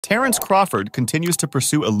Terence Crawford continues to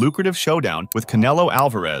pursue a lucrative showdown with Canelo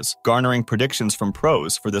Alvarez, garnering predictions from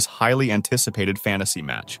pros for this highly anticipated fantasy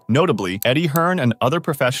match. Notably, Eddie Hearn and other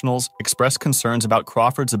professionals expressed concerns about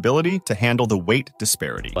Crawford's ability to handle the weight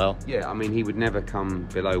disparity. Well, yeah, I mean, he would never come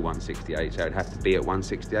below 168, so it'd have to be at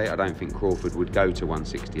 168. I don't think Crawford would go to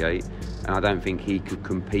 168, and I don't think he could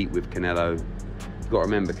compete with Canelo. You've got to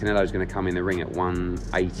remember, Canelo's going to come in the ring at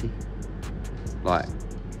 180. Like,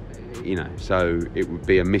 you know, so it would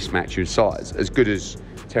be a mismatch in size. As good as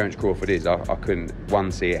Terence Crawford is, I couldn't,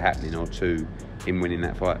 one, see it happening, or two, him winning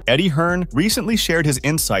that fight. Eddie Hearn recently shared his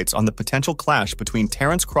insights on the potential clash between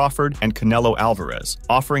Terence Crawford and Canelo Alvarez,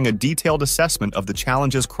 offering a detailed assessment of the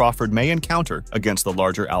challenges Crawford may encounter against the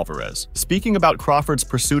larger Alvarez. Speaking about Crawford's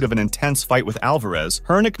pursuit of an intense fight with Alvarez,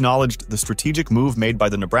 Hearn acknowledged the strategic move made by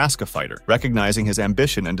the Nebraska fighter, recognizing his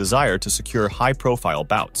ambition and desire to secure high-profile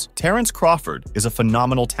bouts. Terence Crawford is a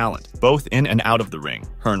phenomenal talent, both in and out of the ring,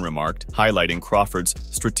 Hearn remarked, highlighting Crawford's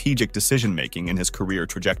strategic decision-making in his career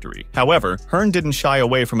trajectory. However, Hearn didn't shy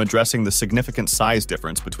away from addressing the significant size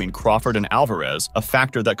difference between Crawford and Alvarez, a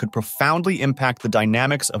factor that could profoundly impact the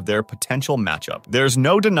dynamics of their potential matchup. There's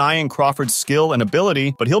no denying Crawford's skill and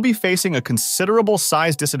ability, but he'll be facing a considerable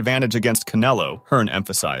size disadvantage against Canelo, Hearn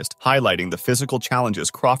emphasized, highlighting the physical challenges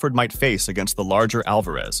Crawford might face against the larger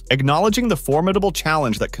Alvarez. Acknowledging the formidable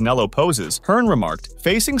challenge that Canelo poses, Hearn remarked,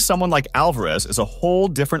 facing someone like Alvarez is a whole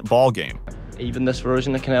different ballgame. Even this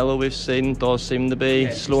version of Canelo we've seen does seem to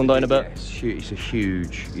be slowing down a bit. It's a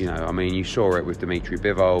huge, you know, I mean, you saw it with Dimitri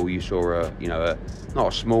Bivol, you saw not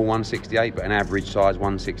a small 168, but an average size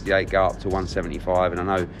 168 go up to 175, and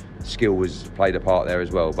I know skill played a part there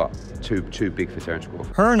as well, but too big for Terence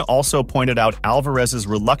Crawford. Hearn also pointed out Alvarez's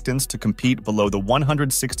reluctance to compete below the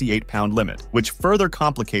 168-pound limit, which further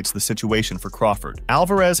complicates the situation for Crawford.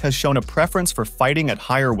 Alvarez has shown a preference for fighting at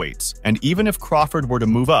higher weights, and even if Crawford were to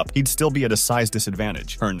move up, he'd still be at a size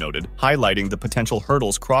disadvantage, Hearn noted, highlighting the potential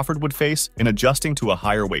hurdles Crawford would face in adjusting to a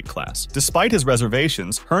higher weight class. Despite his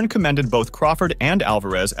reservations, Hearn commended both Crawford and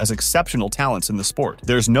Alvarez as exceptional talents in the sport.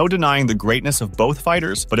 There's no denying the greatness of both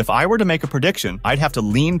fighters, but if I were to make a prediction, I'd have to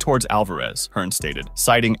lean towards Alvarez, Hearn stated,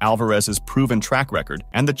 citing Alvarez's proven track record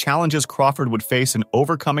and the challenges Crawford would face in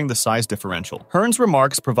overcoming the size differential. Hearn's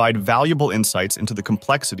remarks provide valuable insights into the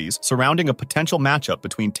complexities surrounding a potential matchup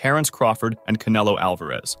between Terence Crawford and Canelo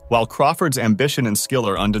Alvarez. While Crawford's ambition and skill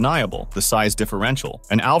are undeniable, the size differential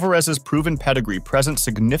and Alvarez's proven pedigree present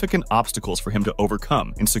significant obstacles for him to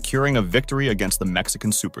overcome in securing a victory against the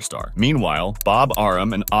Mexican superstar. Meanwhile, Bob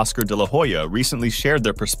Arum and Oscar De La Hoya recently shared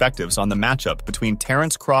their perspectives on the matchup between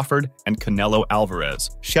Terence Crawford and Canelo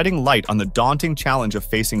Alvarez, shedding light on the daunting challenge of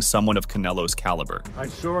facing someone of Canelo's caliber. I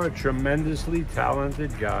saw a tremendously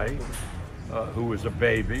talented guy who was a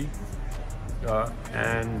baby,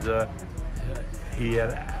 and he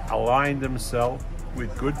had aligned himself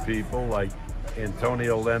with good people like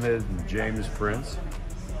Antonio Leonard and James Prince,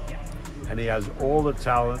 and he has all the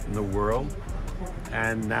talent in the world,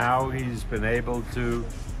 and now he's been able to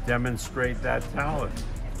demonstrate that talent.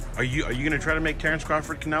 Are you going to try to make Terence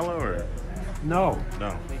Crawford Canelo, or? No.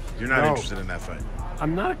 No. You're not interested in that fight?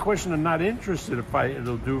 I'm not a question of not interested.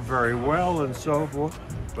 It'll do very well and so forth.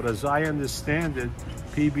 But as I understand it,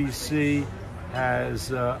 PBC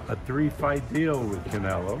has a 3-fight deal with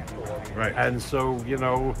Canelo. Right. And so, you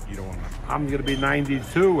don't want to. I'm going to be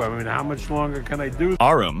 92. I mean, how much longer can I do?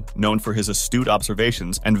 Arum, known for his astute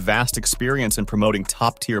observations and vast experience in promoting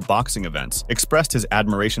top-tier boxing events, expressed his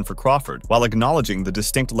admiration for Crawford while acknowledging the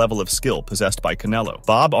distinct level of skill possessed by Canelo.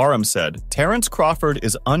 Bob Arum said, Terence Crawford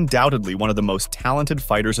is undoubtedly one of the most talented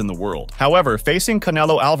fighters in the world. However, facing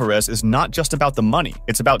Canelo Alvarez is not just about the money.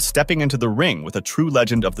 It's about stepping into the ring with a true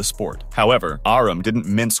legend of the sport. However, Arum didn't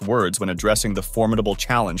mince words when addressing the formidable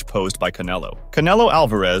challenge posed by Canelo. Canelo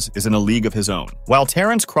Alvarez is in a league of his own. While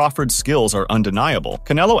Terence Crawford's skills are undeniable,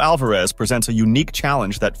 Canelo Alvarez presents a unique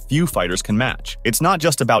challenge that few fighters can match. It's not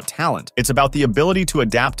just about talent, it's about the ability to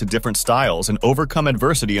adapt to different styles and overcome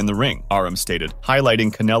adversity in the ring, Arum stated,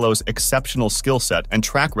 highlighting Canelo's exceptional skill set and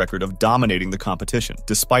track record of dominating the competition.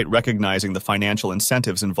 Despite recognizing the financial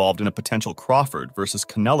incentives involved in a potential Crawford versus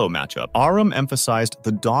Canelo matchup, Arum emphasized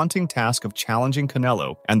the daunting task of challenging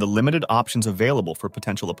Canelo and the limited options available for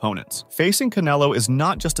potential opponents. Facing Canelo is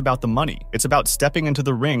not just about the money, it's about stepping into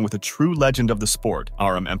the ring with a true legend of the sport,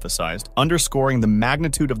 Arum emphasized, underscoring the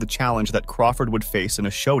magnitude of the challenge that Crawford would face in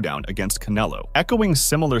a showdown against Canelo. Echoing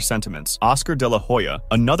similar sentiments, Oscar De La Hoya,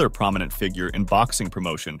 another prominent figure in boxing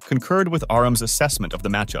promotion, concurred with Arum's assessment of the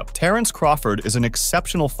matchup. Terence Crawford is an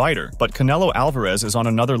exceptional fighter, but Canelo Alvarez is on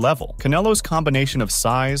another level. Canelo's combination of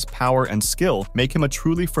size, power, and skill make him a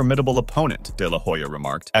truly formidable opponent, dominant, De La Hoya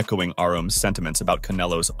remarked, echoing Arum's sentiments about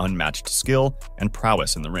Canelo's unmatched skill and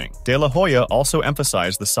prowess in the ring. De La Hoya also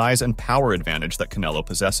emphasized the size and power advantage that Canelo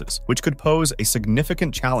possesses, which could pose a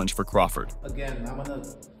significant challenge for Crawford. Again, I'm going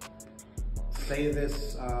to say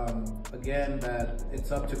this again, that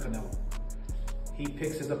it's up to Canelo. He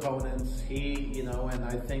picks his opponents, and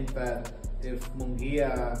I think that if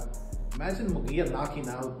imagine Munguia knocking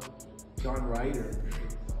out John Ryder,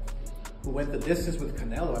 who went the distance with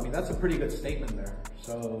Canelo. I mean, that's a pretty good statement there.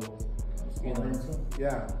 So,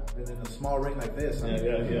 yeah, and in a small ring like this,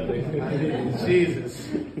 Jesus.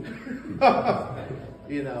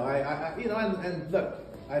 And look,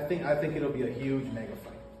 I think it'll be a huge mega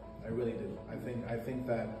fight. I really do. I think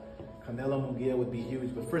that Canelo Munguia would be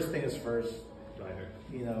huge. But first thing is first.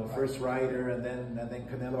 First Ryder, and then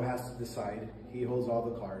Canelo has to decide. He holds all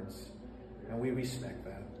the cards, and we respect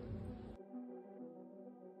that.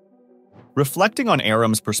 Reflecting on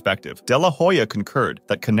Arum's perspective, De La Hoya concurred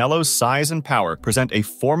that Canelo's size and power present a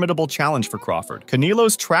formidable challenge for Crawford.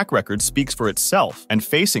 Canelo's track record speaks for itself, and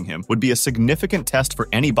facing him would be a significant test for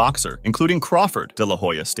any boxer, including Crawford, De La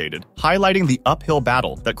Hoya stated, highlighting the uphill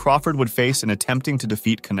battle that Crawford would face in attempting to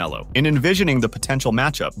defeat Canelo. In envisioning the potential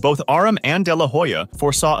matchup, both Arum and De La Hoya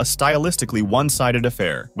foresaw a stylistically one-sided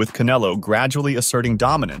affair, with Canelo gradually asserting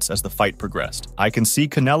dominance as the fight progressed. "I can see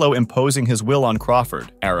Canelo imposing his will on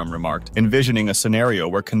Crawford," Arum remarked, envisioning a scenario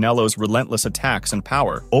where Canelo's relentless attacks and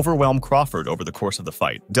power overwhelm Crawford over the course of the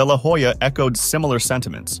fight. De La Hoya echoed similar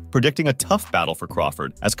sentiments, predicting a tough battle for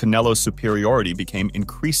Crawford as Canelo's superiority became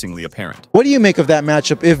increasingly apparent. What do you make of that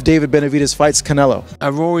matchup if David Benavidez fights Canelo?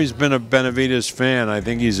 I've always been a Benavidez fan. I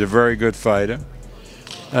think he's a very good fighter.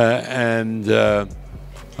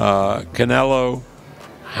 Canelo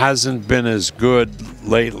hasn't been as good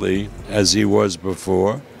lately as he was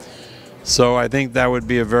before. So I think that would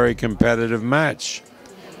be a very competitive match.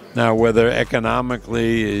 Now, whether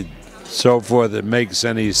economically, so forth, it makes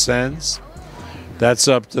any sense, that's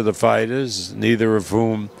up to the fighters, neither of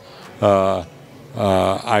whom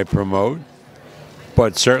I promote.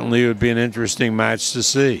 But certainly it would be an interesting match to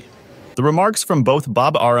see. The remarks from both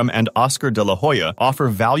Bob Arum and Oscar De La Hoya offer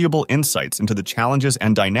valuable insights into the challenges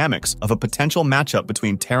and dynamics of a potential matchup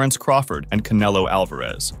between Terence Crawford and Canelo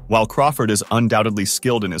Alvarez. While Crawford is undoubtedly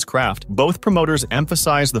skilled in his craft, both promoters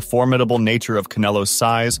emphasize the formidable nature of Canelo's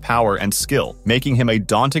size, power, and skill, making him a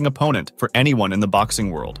daunting opponent for anyone in the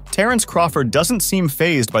boxing world. Terence Crawford doesn't seem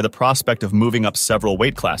fazed by the prospect of moving up several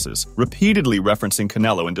weight classes, repeatedly referencing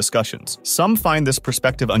Canelo in discussions. Some find this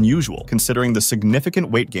perspective unusual, considering the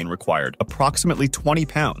significant weight gain required, approximately 20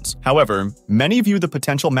 pounds. However, many view the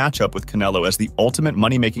potential matchup with Canelo as the ultimate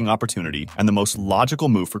money-making opportunity and the most logical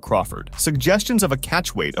move for Crawford. Suggestions of a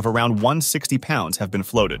catch weight of around 160 pounds have been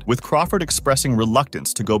floated, with Crawford expressing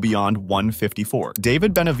reluctance to go beyond 154.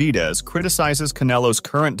 David Benavidez criticizes Canelo's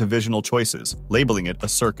current divisional choices, labeling it a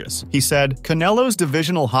circus. He said, "Canelo's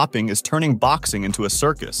divisional hopping is turning boxing into a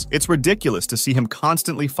circus. It's ridiculous to see him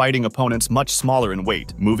constantly fighting opponents much smaller in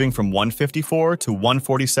weight. Moving from 154 to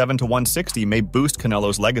 147 to 160 may boost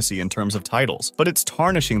Canelo's legacy in terms of titles, but it's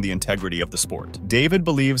tarnishing the integrity of the sport." David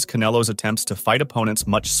believes Canelo's attempts to fight opponents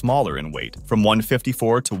much smaller in weight, from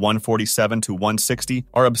 154 to 147 to 160,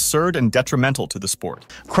 are absurd and detrimental to the sport.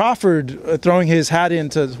 Crawford throwing his hat in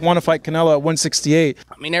to want to fight Canelo at 168.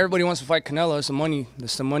 I mean, everybody wants to fight Canelo. It's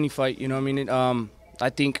the money fight, you know what I mean? I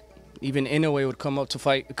think even Inoue would come up to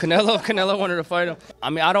fight Canelo if Canelo wanted to fight him. I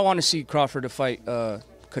mean, I don't want to see Crawford to fight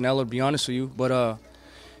Canelo, to be honest with you, but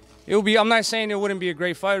it would be. I'm not saying it wouldn't be a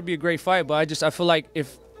great fight. It would be a great fight, but I feel like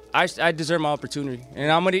if I deserve my opportunity,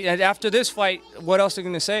 and and after this fight, what else are they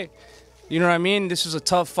gonna say? You know what I mean? This is a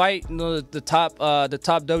tough fight. You know, the top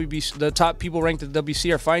WBC, the top people ranked at the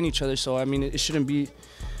WBC are fighting each other. So I mean, it shouldn't be.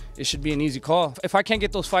 It should be an easy call. If I can't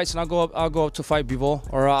get those fights, then I'll go up to fight Bivol,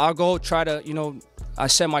 or I'll go try to, I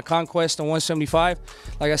set my conquest on 175.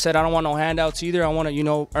 Like I said, I don't want no handouts either. I want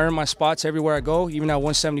to, earn my spots everywhere I go, even at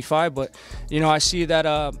 175. But, I see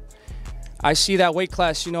that weight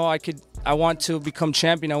class, I want to become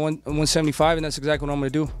champion at 175, and that's exactly what I'm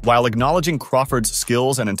going to do. While acknowledging Crawford's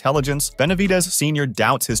skills and intelligence, Benavidez Sr.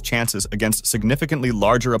 doubts his chances against significantly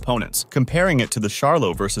larger opponents, comparing it to the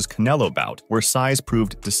Charlo versus Canelo bout, where size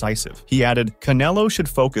proved decisive. He added, "Canelo should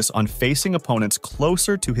focus on facing opponents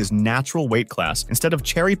closer to his natural weight class instead of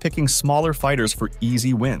cherry-picking smaller fighters for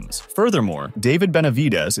easy wins." Furthermore, David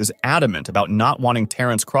Benavidez is adamant about not wanting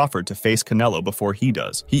Terence Crawford to face Canelo before he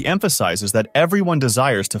does. He emphasizes that everyone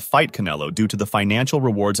desires to fight Canelo, Canelo due to the financial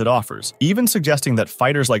rewards it offers, even suggesting that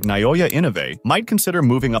fighters like Naoya Inoue might consider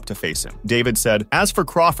moving up to face him. David said, "As for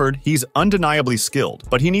Crawford, he's undeniably skilled,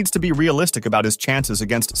 but he needs to be realistic about his chances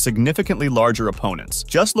against significantly larger opponents.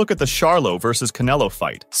 Just look at the Charlo versus Canelo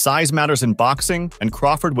fight. Size matters in boxing, and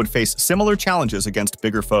Crawford would face similar challenges against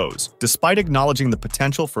bigger foes." Despite acknowledging the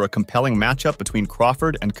potential for a compelling matchup between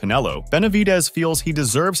Crawford and Canelo, Benavidez feels he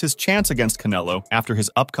deserves his chance against Canelo after his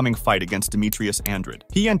upcoming fight against Demetrius Andrade.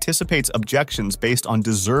 He anticipates objections based on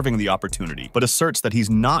deserving the opportunity, but asserts that he's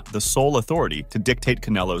not the sole authority to dictate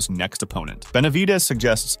Canelo's next opponent. Benavidez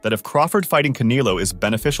suggests that if Crawford fighting Canelo is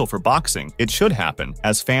beneficial for boxing, it should happen,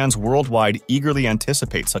 as fans worldwide eagerly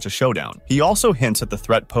anticipate such a showdown. He also hints at the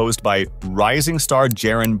threat posed by rising star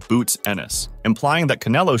Jaron "Boots" Ennis, implying that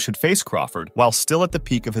Canelo should face Crawford while still at the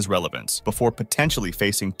peak of his relevance, before potentially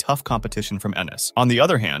facing tough competition from Ennis. On the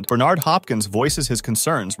other hand, Bernard Hopkins voices his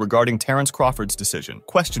concerns regarding Terence Crawford's decision,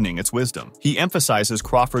 questioning its wisdom. He emphasizes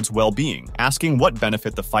Crawford's well-being, asking what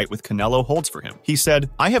benefit the fight with Canelo holds for him. He said,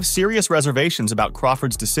 "I have serious reservations about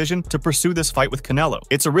Crawford's decision to pursue this fight with Canelo.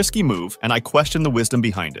 It's a risky move, and I question the wisdom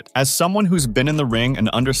behind it. As someone who's been in the ring and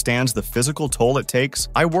understands the physical toll it takes,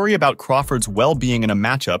 I worry about Crawford's well-being in a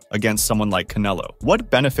matchup against someone like Canelo. What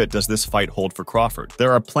benefit does this fight hold for Crawford?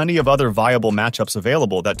 There are plenty of other viable matchups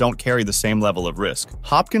available that don't carry the same level of risk."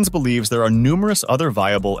 Hopkins believes there are numerous other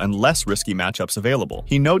viable and less risky matchups available.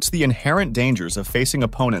 He notes the inherent dangers of facing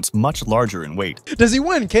opponents much larger in weight. Does he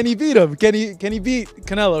win? Can he beat him? Can he beat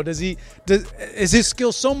Canelo? Is his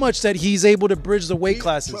skill so much that he's able to bridge the weight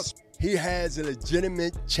classes? He has a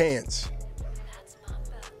legitimate chance.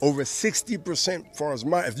 Over 60% for his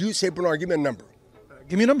mind. If you say, Bernard, give me a number.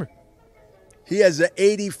 Give me a number. He has an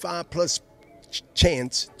 85+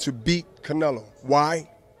 chance to beat Canelo. Why?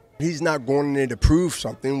 He's not going in there to prove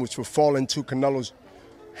something, which will fall into Canelo's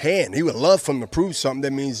hand. He would love for him to prove something.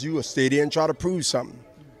 That means you will stay there and try to prove something.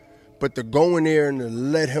 But to go in there and to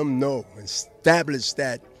let him know, establish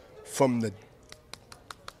that from the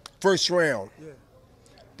first round,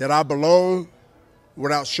 that I belong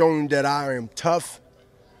without showing that I am tough.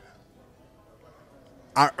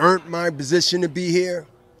 I earned my position to be here.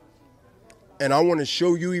 And I want to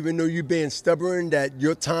show you, even though you're being stubborn, that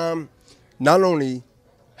your time not only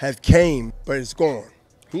have came, but it's gone.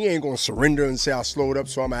 He ain't going to surrender and say, I slowed up,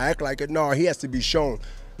 so I'm going to act like it. No, he has to be shown.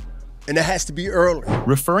 And it has to be early.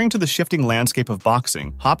 Referring to the shifting landscape of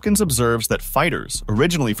boxing, Hopkins observes that fighters,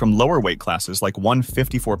 originally from lower weight classes like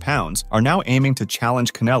 154 pounds, are now aiming to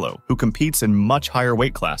challenge Canelo, who competes in much higher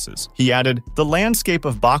weight classes. He added, "The landscape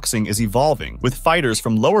of boxing is evolving, with fighters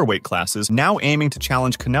from lower weight classes now aiming to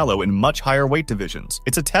challenge Canelo in much higher weight divisions.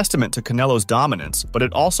 It's a testament to Canelo's dominance, but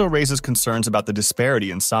it also raises concerns about the disparity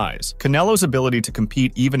in size. Canelo's ability to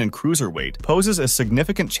compete even in cruiserweight poses a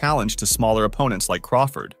significant challenge to smaller opponents like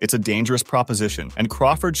Crawford. It's a dangerous proposition, and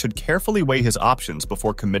Crawford should carefully weigh his options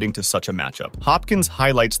before committing to such a matchup." Hopkins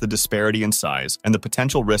highlights the disparity in size and the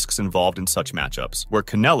potential risks involved in such matchups, where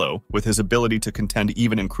Canelo, with his ability to contend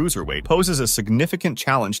even in cruiserweight, poses a significant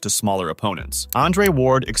challenge to smaller opponents. Andre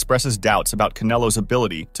Ward expresses doubts about Canelo's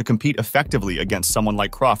ability to compete effectively against someone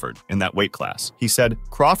like Crawford in that weight class. He said,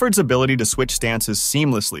 "Crawford's ability to switch stances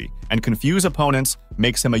seamlessly and confuse opponents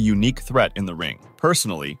makes him a unique threat in the ring."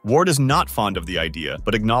 Personally, Ward is not fond of the idea,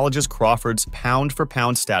 but acknowledges Crawford's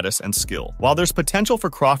pound-for-pound status and skill. While there's potential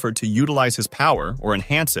for Crawford to utilize his power or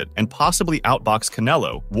enhance it and possibly outbox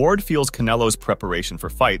Canelo, Ward feels Canelo's preparation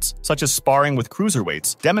for fights, such as sparring with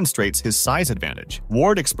cruiserweights, demonstrates his size advantage.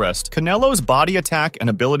 Ward expressed, "Canelo's body attack and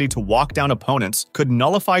ability to walk down opponents could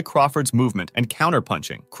nullify Crawford's movement and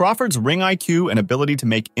counterpunching. Crawford's ring IQ and ability to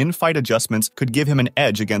make in-fight adjustments could give him an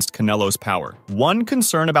edge against Canelo's power. One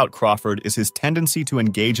concern about Crawford is his tendency to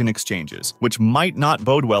engage in exchanges, which might not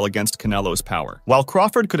bode well against Canelo's power. While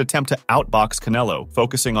Crawford could attempt to outbox Canelo,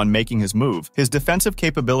 focusing on making his move, his defensive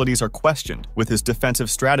capabilities are questioned, with his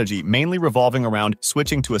defensive strategy mainly revolving around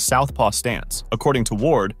switching to a southpaw stance. According to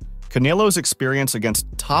Ward, Canelo's experience against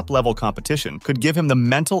top-level competition could give him the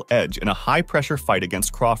mental edge in a high-pressure fight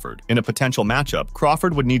against Crawford. In a potential matchup,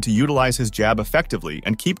 Crawford would need to utilize his jab effectively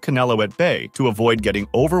and keep Canelo at bay to avoid getting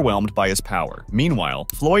overwhelmed by his power. Meanwhile,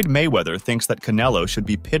 Floyd Mayweather thinks that Canelo should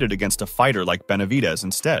be pitted against a fighter like Benavidez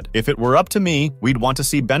instead. "If it were up to me, we'd want to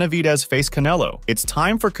see Benavidez face Canelo. It's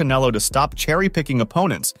time for Canelo to stop cherry-picking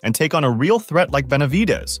opponents and take on a real threat like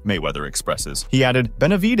Benavidez," Mayweather expresses. He added,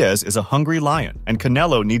 "Benavidez is a hungry lion, and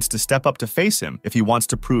Canelo needs to step up to face him if he wants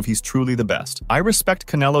to prove he's truly the best. I respect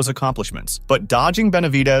Canelo's accomplishments, but dodging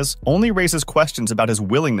Benavidez only raises questions about his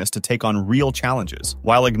willingness to take on real challenges.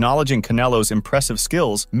 While acknowledging Canelo's impressive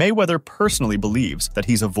skills, Mayweather personally believes that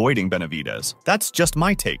he's avoiding Benavidez. That's just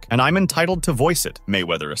my take, and I'm entitled to voice it,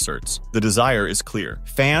 Mayweather asserts. The desire is clear.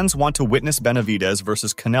 Fans want to witness Benavidez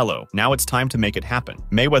versus Canelo. Now it's time to make it happen.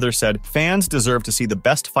 Mayweather said, fans deserve to see the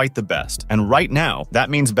best fight the best, and right now, that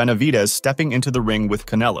means Benavidez stepping into the ring with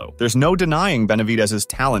Canelo. There's no denying Benavidez's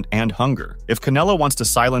talent and hunger. If Canelo wants to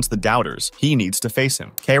silence the doubters, he needs to face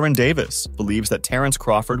him. Karen Davis believes that Terence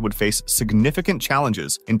Crawford would face significant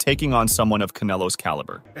challenges in taking on someone of Canelo's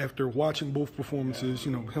caliber. After watching both performances,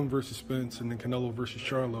 you know, him versus Spence and then Canelo versus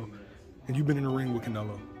Charlo, and you've been in the ring with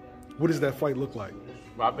Canelo, what does that fight look like?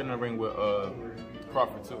 Well, I've been in the ring with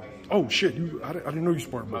Crawford too. Oh shit! I didn't know you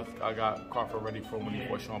sparred both. I got Crawford ready for when he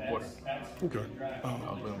fought Sean Porter. Okay. I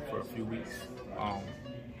was with him for a few weeks.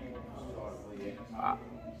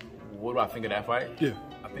 What do I think of that fight? Yeah.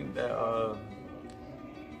 I think that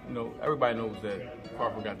you know, everybody knows that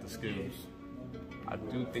Crawford got the skills. I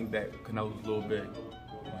do think that Canelo's a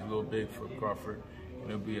little big for Crawford.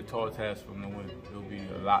 It'll be a tall task for him to win. It'll be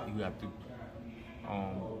a lot you have to.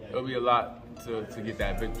 It'll be a lot to get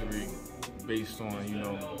that victory based on, you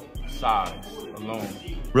know, size alone.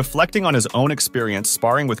 Reflecting on his own experience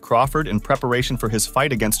sparring with Crawford in preparation for his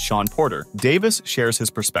fight against Sean Porter, Davis shares his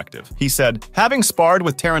perspective. He said, having sparred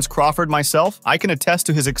with Terence Crawford myself, I can attest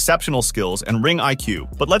to his exceptional skills and ring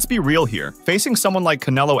IQ. But let's be real here. Facing someone like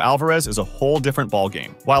Canelo Alvarez is a whole different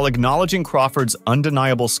ballgame. While acknowledging Crawford's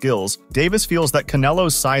undeniable skills, Davis feels that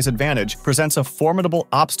Canelo's size advantage presents a formidable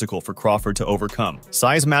obstacle for Crawford to overcome.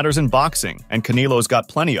 Size matters in boxing, and Canelo's got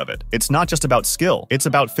plenty of it. It's not just about skill, it's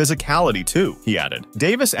about physicality too, he added.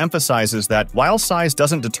 Davis emphasizes that while size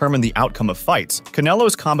doesn't determine the outcome of fights,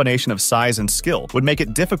 Canelo's combination of size and skill would make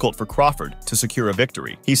it difficult for Crawford to secure a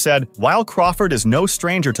victory. He said, while Crawford is no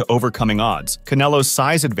stranger to overcoming odds, Canelo's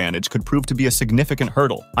size advantage could prove to be a significant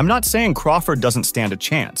hurdle. I'm not saying Crawford doesn't stand a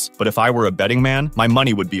chance, but if I were a betting man, my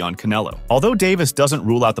money would be on Canelo. Although Davis doesn't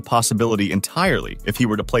rule out the possibility entirely, if he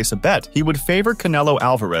were to place a bet, he would favor Canelo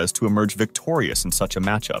Alvarez to emerge victorious in such a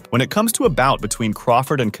matchup. When it comes to a bout between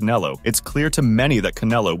Crawford and Canelo, it's clear to many that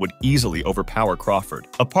Canelo would easily overpower Crawford.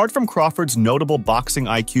 Apart from Crawford's notable boxing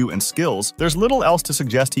IQ and skills, there's little else to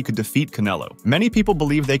suggest he could defeat Canelo. Many people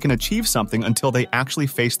believe they can achieve something until they actually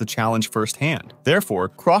face the challenge firsthand. Therefore,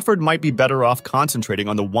 Crawford might be better off concentrating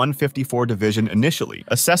on the 154 division initially,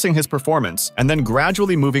 assessing his performance, and then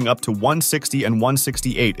gradually moving up to 160 and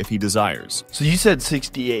 168 if he desires. So you said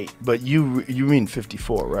 68, but you mean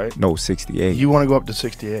 54, right? No, 68. You want to go up to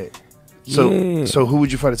 68? So who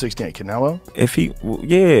would you fight at 68? Canelo? If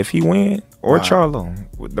he win, or Charlo,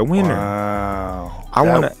 the winner. Wow.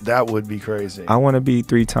 That would be crazy. I want to be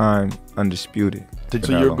 3-time undisputed.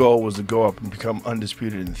 So your goal was to go up and become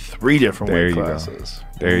undisputed in 3 different weight classes.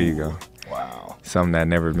 There you go. Wow. Something that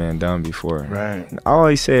never been done before. Right. I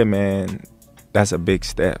always said, man, that's a big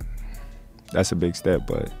step. That's a big step,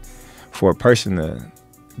 but for a person to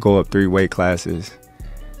go up 3 weight classes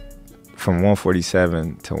from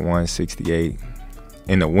 147 to 168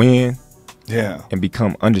 and to win, and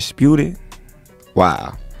become undisputed,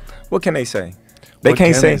 wow. What can they say? They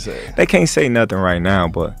can't say nothing right now,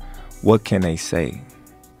 but what can they say?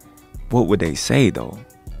 What would they say though?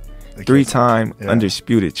 3-time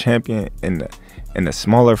undisputed champion and the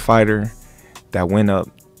smaller fighter that went up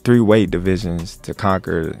 3 weight divisions to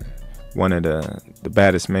conquer one of the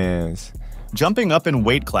baddest men's. Jumping up in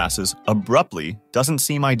weight classes abruptly doesn't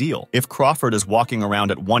seem ideal. If Crawford is walking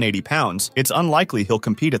around at 180 pounds, it's unlikely he'll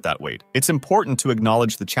compete at that weight. It's important to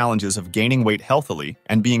acknowledge the challenges of gaining weight healthily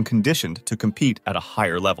and being conditioned to compete at a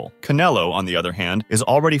higher level. Canelo, on the other hand, is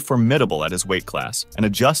already formidable at his weight class and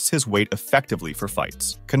adjusts his weight effectively for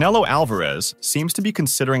fights. Canelo Alvarez seems to be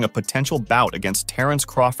considering a potential bout against Terence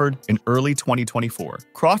Crawford in early 2024.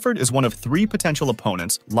 Crawford is one of 3 potential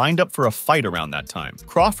opponents lined up for a fight around that time.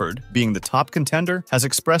 Crawford, being the top contender, has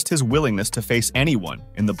expressed his willingness to face anyone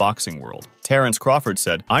in the boxing world. Terence Crawford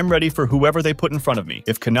said, "I'm ready for whoever they put in front of me.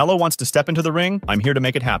 If Canelo wants to step into the ring, I'm here to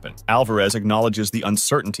make it happen." Alvarez acknowledges the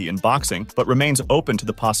uncertainty in boxing, but remains open to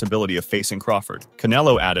the possibility of facing Crawford.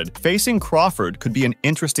 Canelo added, "Facing Crawford could be an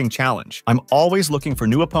interesting challenge. I'm always looking for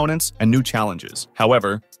new opponents and new challenges.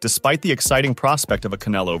 However, Despite the exciting prospect of a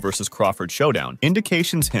Canelo versus Crawford showdown,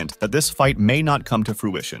 indications hint that this fight may not come to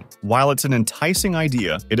fruition. While it's an enticing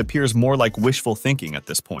idea, it appears more like wishful thinking at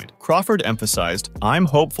this point. Crawford emphasized, "I'm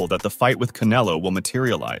hopeful that the fight with Canelo will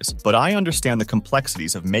materialize, but I understand the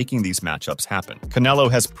complexities of making these matchups happen." Canelo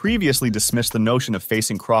has previously dismissed the notion of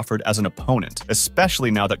facing Crawford as an opponent, especially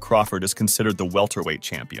now that Crawford is considered the welterweight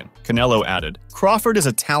champion. Canelo added, "Crawford is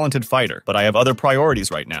a talented fighter, but I have other priorities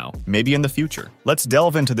right now, maybe in the future." Let's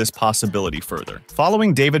delve into this possibility further.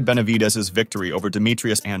 Following David Benavidez's victory over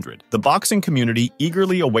Demetrius Andrade, the boxing community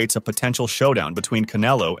eagerly awaits a potential showdown between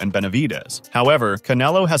Canelo and Benavidez. However,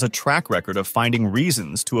 Canelo has a track record of finding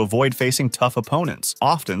reasons to avoid facing tough opponents,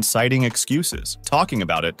 often citing excuses. Talking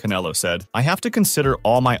about it, Canelo said, "I have to consider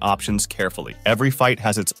all my options carefully. Every fight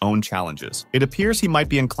has its own challenges. It appears he might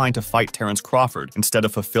be inclined to fight Terence Crawford instead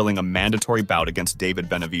of fulfilling a mandatory bout against David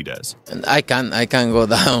Benavidez." I can't go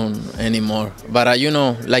down anymore. But you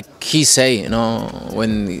know, like he say, you know,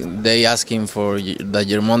 when they ask him for the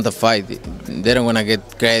Germonta fight, they don't wanna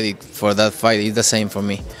get credit for that fight. It's the same for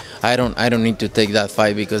me. I don't need to take that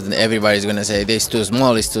fight because everybody's gonna say it's too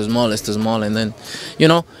small, it's too small, it's too small, and then, you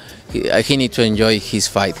know, he needs to enjoy his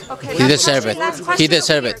fight. Okay, he deserves it. He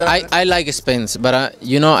deserves it. I like Spence, but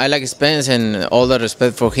you know, I like Spence and all the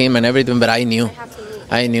respect for him and everything. But I knew.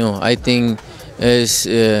 I think is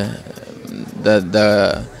the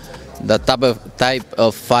type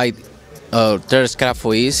of fight Terence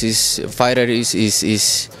Crawford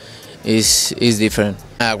is different.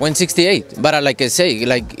 168, but like I say,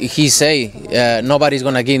 like he say, nobody's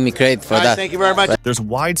gonna give me credit for that. Thank you very much. There's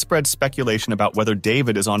widespread speculation about whether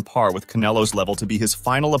David is on par with Canelo's level to be his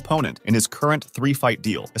final opponent in his current 3-fight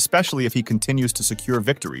deal, especially if he continues to secure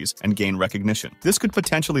victories and gain recognition. This could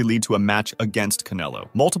potentially lead to a match against Canelo.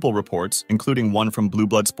 Multiple reports, including one from Blue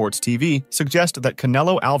Blood Sports TV, suggest that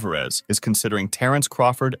Canelo Alvarez is considering Terence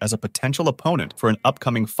Crawford as a potential opponent for an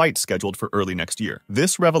upcoming fight scheduled for early next year.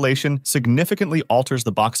 This revelation significantly alters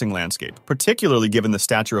the boxing landscape, particularly given the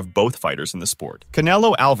stature of both fighters in the sport.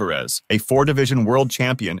 Canelo Alvarez, a 4-division world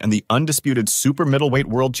champion and the undisputed super middleweight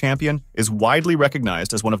world champion, is widely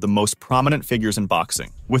recognized as one of the most prominent figures in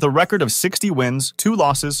boxing. With a record of 60 wins, 2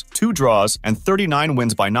 losses, 2 draws, and 39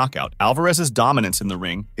 wins by knockout, Alvarez's dominance in the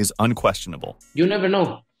ring is unquestionable. You never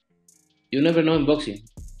know. You never know in boxing.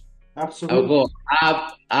 Absolutely. I'll go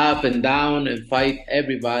up and down and fight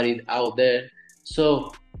everybody out there.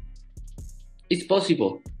 So it's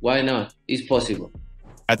possible. Why not? It's possible.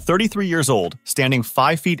 At 33 years old, standing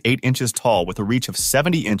 5 feet 8 inches tall with a reach of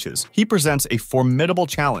 70 inches, he presents a formidable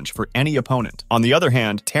challenge for any opponent. On the other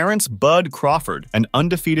hand, Terence "Bud" Crawford, an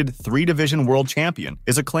undefeated 3-division world champion,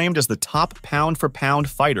 is acclaimed as the top pound-for-pound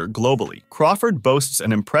fighter globally. Crawford boasts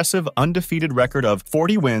an impressive undefeated record of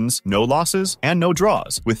 40 wins, no losses, and no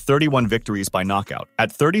draws, with 31 victories by knockout. At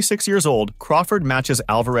 36 years old, Crawford matches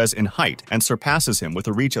Alvarez in height and surpasses him with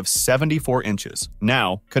a reach of 74 inches.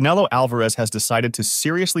 Now, Canelo Alvarez has decided to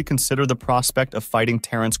seriously consider the prospect of fighting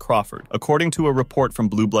Terence Crawford, according to a report from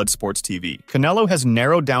Blue Blood Sports TV. Canelo has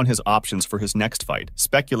narrowed down his options for his next fight,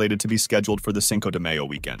 speculated to be scheduled for the Cinco de Mayo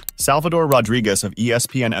weekend. Salvador Rodriguez of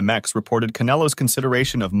ESPN MX reported Canelo's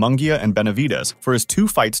consideration of Munguia and Benavidez for his 2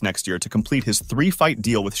 fights next year to complete his 3-fight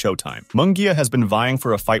deal with Showtime. Munguia has been vying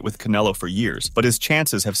for a fight with Canelo for years, but his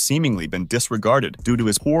chances have seemingly been disregarded due to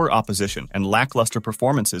his poor opposition and lackluster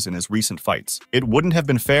performances in his recent fights. It wouldn't have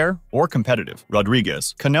been fair or competitive. Rodriguez,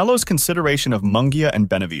 Canelo's consideration of Munguia and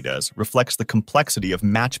Benavidez reflects the complexity of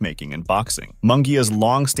matchmaking in boxing. Munguia's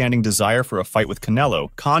long-standing desire for a fight with Canelo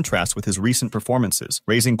contrasts with his recent performances,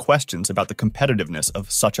 raising questions about the competitiveness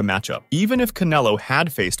of such a matchup. Even if Canelo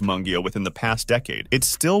had faced Munguia within the past decade, it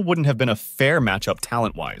still wouldn't have been a fair matchup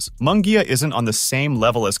talent-wise. Munguia isn't on the same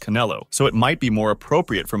level as Canelo, so it might be more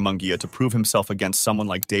appropriate for Munguia to prove himself against someone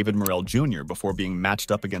like David Morrell Jr. before being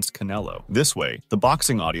matched up against Canelo. This way, the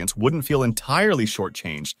boxing audience wouldn't feel entirely shortchanged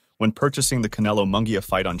when purchasing the Canelo-Munguia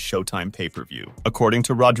fight on Showtime pay-per-view. According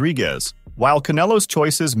to Rodriguez, while Canelo's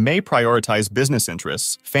choices may prioritize business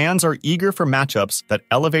interests, fans are eager for matchups that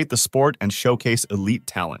elevate the sport and showcase elite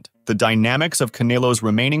talent. The dynamics of Canelo's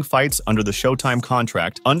remaining fights under the Showtime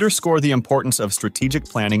contract underscore the importance of strategic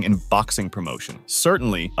planning in boxing promotion.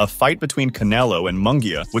 Certainly, a fight between Canelo and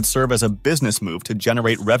Munguia would serve as a business move to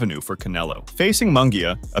generate revenue for Canelo. Facing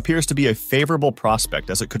Munguia appears to be a favorable prospect,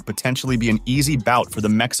 as it could potentially be an easy bout for the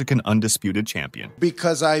Mexican undisputed champion.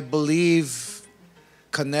 Because I believe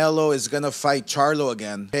Canelo is going to fight Charlo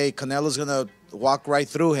again. Hey, Canelo's going to walk right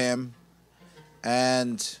through him,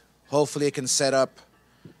 and hopefully it can set up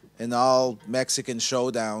an all-Mexican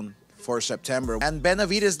showdown for September. And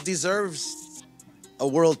Benavidez deserves a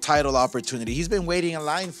world title opportunity. He's been waiting in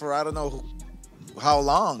line for, I don't know how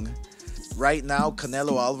long. Right now,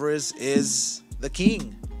 Canelo Alvarez is the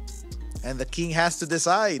king, and the king has to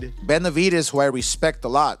decide. Benavidez, who I respect a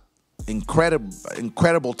lot,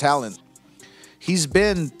 incredible talent. He's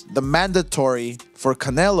been the mandatory for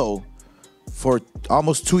Canelo for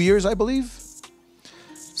almost 2 years, I believe.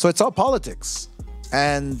 So it's all politics,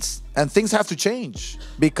 and things have to change,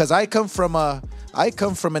 because I come from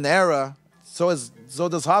an era, so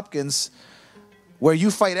does Hopkins, where you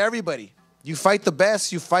fight everybody. You fight the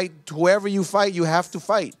best, you fight whoever you fight, you have to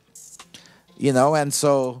fight. You know, and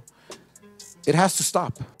so it has to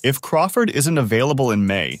stop. If Crawford isn't available in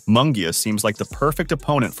May, Munguia seems like the perfect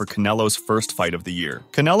opponent for Canelo's first fight of the year.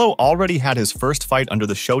 Canelo already had his first fight under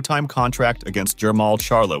the Showtime contract against Jermall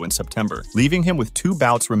Charlo in September, leaving him with 2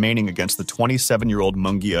 bouts remaining against the 27-year-old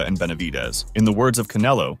Munguia and Benavidez. In the words of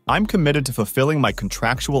Canelo, "I'm committed to fulfilling my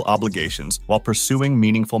contractual obligations while pursuing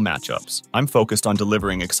meaningful matchups. I'm focused on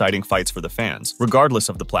delivering exciting fights for the fans, regardless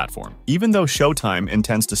of the platform." Even though Showtime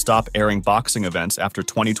intends to stop airing boxing events after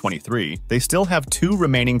 2023, they still have 2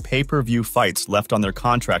 remaining pay-per-view fights left on their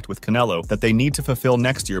contract with Canelo that they need to fulfill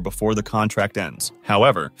next year before the contract ends.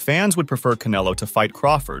 However, fans would prefer Canelo to fight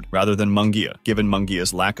Crawford rather than Munguia, given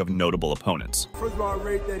Munguia's lack of notable opponents. First of all, I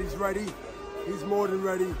rate that he's ready. He's more than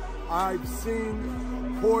ready. I've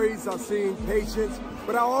seen poise, I've seen patience,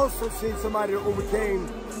 but I've also seen somebody that overcame,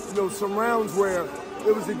 some rounds where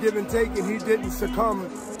it was a give and take, and he didn't succumb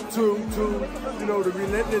to the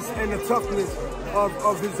relentless and the toughness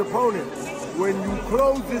of his opponent. When you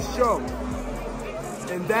close this show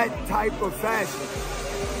in that type of fashion,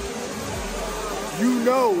 you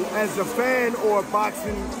know, as a fan or a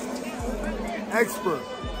boxing expert,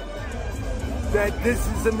 that this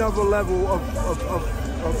is another level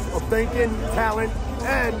of thinking, talent,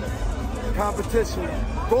 and competition.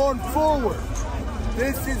 Going forward,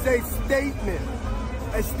 this is a statement.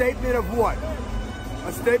 A statement of what?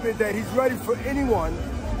 A statement that he's ready for anyone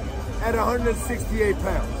at 168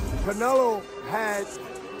 pounds. Canelo had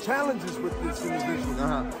challenges with this individual.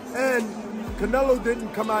 And Canelo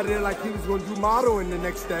didn't come out of there like he was going to do modeling the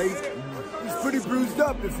next day. He's pretty bruised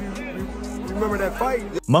up, if you remember that fight.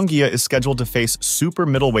 Munguia is scheduled to face super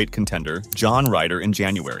middleweight contender John Ryder in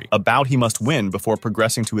January, a bout he must win before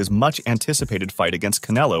progressing to his much-anticipated fight against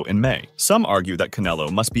Canelo in May. Some argue that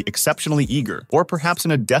Canelo must be exceptionally eager, or perhaps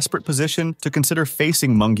in a desperate position to consider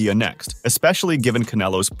facing Munguia next, especially given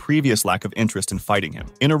Canelo's previous lack of interest in fighting him.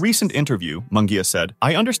 In a recent interview, Munguia said,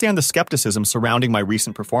 "I understand the skepticism surrounding my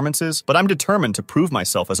recent performances, but I'm determined to prove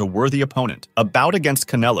myself as a worthy opponent. A bout against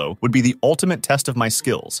Canelo would be the ultimate test of my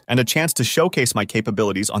skills, and a chance to showcase my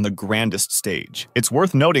capabilities on the grandest stage." It's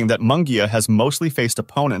worth noting that Munguia has mostly faced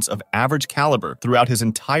opponents of average caliber throughout his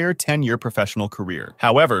entire 10-year professional career.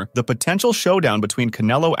 However, the potential showdown between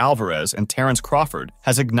Canelo Alvarez and Terence Crawford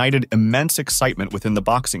has ignited immense excitement within the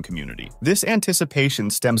boxing community. This anticipation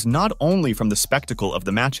stems not only from the spectacle of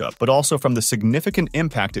the matchup, but also from the significant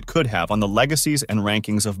impact it could have on the legacies and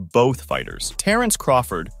rankings of both fighters. Terence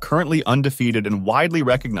Crawford, currently undefeated and widely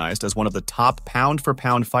recognized as one of the top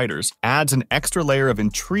pound-for-pound fighters, adds an extra layer of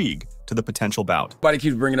intrigue to the potential bout. Everybody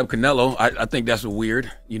keeps bringing up Canelo. I think that's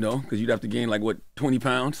weird, because you'd have to gain 20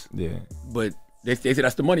 pounds? Yeah. But they say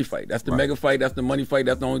that's the money fight. That's the mega fight. That's the money fight.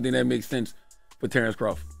 That's the only thing that makes sense for Terence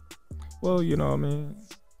Crawford. Well,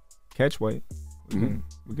 catch weight.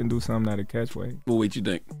 We can do something at a catch weight. What weight you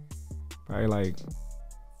think? Probably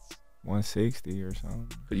 160 or something.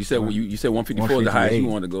 Cause you said 154 is the highest you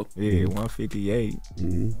want to go. Yeah, 158,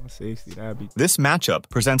 160. That'd be. This matchup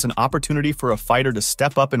presents an opportunity for a fighter to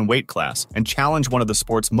step up in weight class and challenge one of the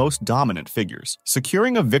sport's most dominant figures.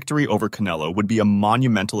 Securing a victory over Canelo would be a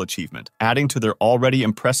monumental achievement, adding to their already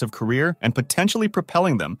impressive career and potentially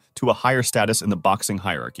propelling them to a higher status in the boxing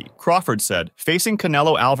hierarchy. Crawford said, "Facing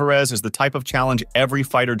Canelo Alvarez is the type of challenge every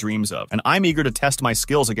fighter dreams of, and I'm eager to test my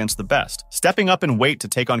skills against the best. Stepping up in weight to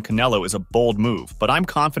take on Canelo is a bold move, but I'm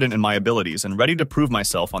confident in my abilities and ready to prove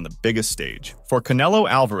myself on the biggest stage." For Canelo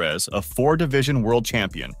Alvarez, a 4-division world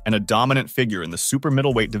champion and a dominant figure in the super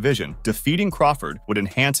middleweight division, defeating Crawford would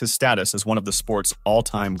enhance his status as one of the sport's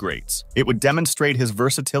all-time greats. It would demonstrate his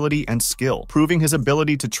versatility and skill, proving his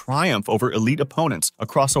ability to triumph over elite opponents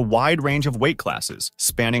across a wide range of weight classes,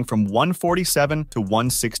 spanning from 147 to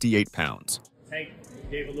 168 pounds. Tank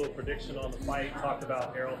gave a little prediction on the fight, talked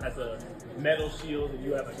about Errol has a metal shield and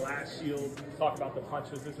you have a glass shield, talk about the punch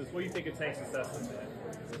resistance. What do you think it takes assessment?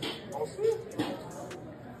 Don't see.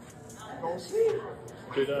 Don't see.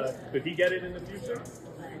 Could he get it in the future?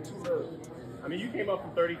 Too early. I mean, you came up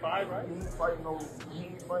from 35, right? He ain't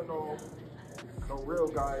fight no real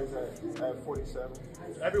guys at 47.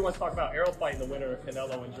 Everyone's talking about Errol fighting the winner of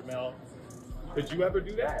Canelo and Jermall. Could you ever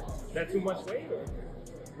do that? Is that too much weight? Or?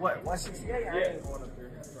 What, 168? I ain't going up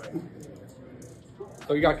there. Right.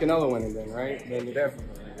 So you got Canelo winning then, right? Then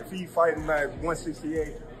Definitely. If he fighting at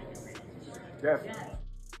 168, definitely.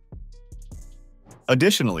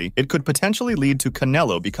 Additionally, it could potentially lead to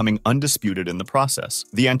Canelo becoming undisputed in the process.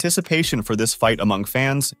 The anticipation for this fight among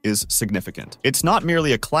fans is significant. It's not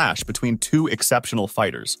merely a clash between two exceptional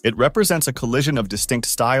fighters. It represents a collision of distinct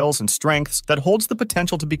styles and strengths that holds the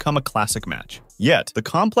potential to become a classic match. Yet, the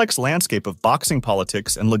complex landscape of boxing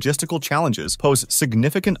politics and logistical challenges pose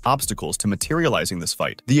significant obstacles to materializing this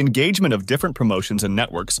fight. The engagement of different promotions and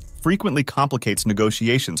networks frequently complicates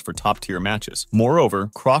negotiations for top-tier matches. Moreover,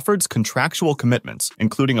 Crawford's contractual commitments,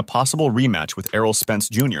 including a possible rematch with Errol Spence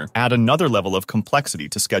Jr., add another level of complexity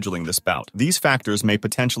to scheduling this bout. These factors may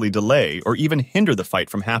potentially delay or even hinder the fight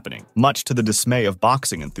from happening, much to the dismay of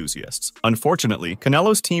boxing enthusiasts. Unfortunately,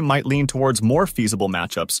 Canelo's team might lean towards more feasible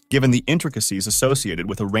matchups given the intricacies associated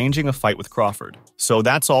with arranging a fight with Crawford. So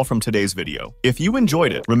that's all from today's video. If you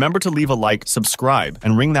enjoyed it, remember to leave a like, subscribe,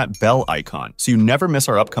 and ring that bell icon so you never miss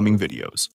our upcoming videos.